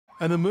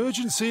An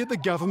emergency at the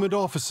government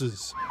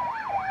offices.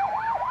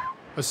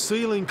 A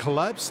ceiling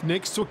collapsed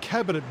next to a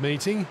cabinet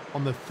meeting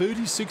on the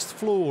 36th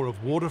floor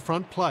of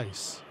Waterfront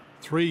Place.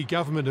 3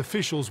 government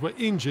officials were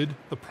injured,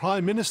 the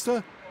Prime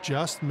Minister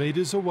just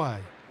metres away.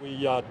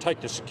 We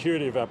take the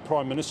security of our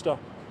Prime Minister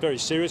very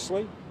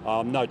seriously.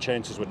 No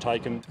chances were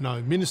taken.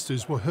 No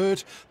ministers were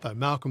hurt, though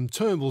Malcolm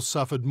Turnbull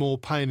suffered more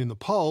pain in the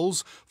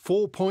polls,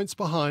 4 points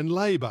behind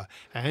Labor,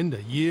 and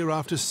a year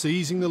after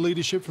seizing the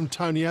leadership from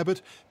Tony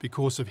Abbott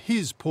because of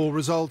his poor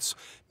results,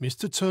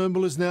 Mr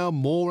Turnbull is now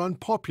more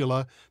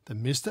unpopular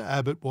than Mr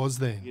Abbott was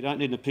then. You don't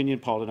need an opinion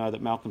poll to know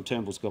that Malcolm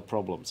Turnbull's got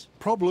problems.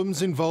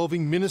 Problems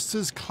involving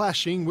ministers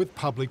clashing with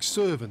public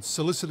servants.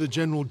 Solicitor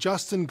General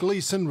Justin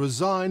Gleeson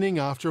resigning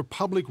after a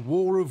public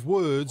war of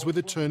words with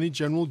Attorney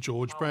General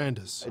George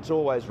Brandis. It's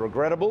always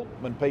regrettable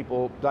when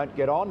people don't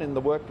get on in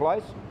the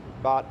workplace,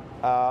 but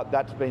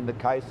that's been the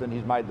case and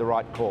he's made the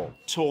right call.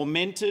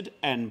 Tormented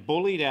and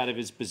bullied out of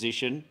his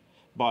position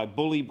by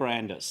bully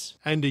Brandis.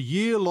 And a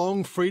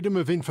year-long Freedom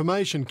of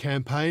Information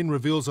campaign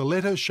reveals a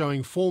letter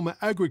showing former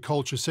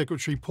Agriculture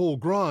Secretary Paul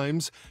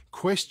Grimes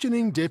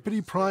questioning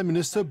Deputy Prime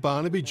Minister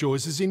Barnaby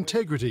Joyce's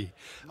integrity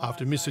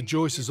after Mr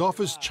Joyce's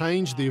office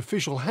changed the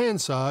official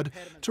Hansard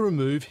to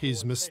remove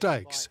his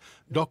mistakes.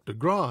 Dr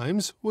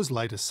Grimes was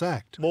later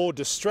sacked. More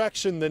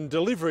distraction than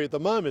delivery at the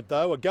moment,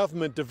 though, a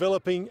government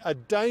developing a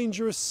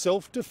dangerous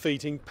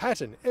self-defeating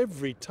pattern.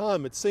 Every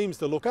time it seems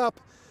to look up,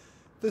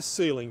 the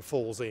ceiling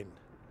falls in.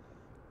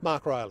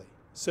 Mark Riley,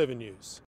 7 News.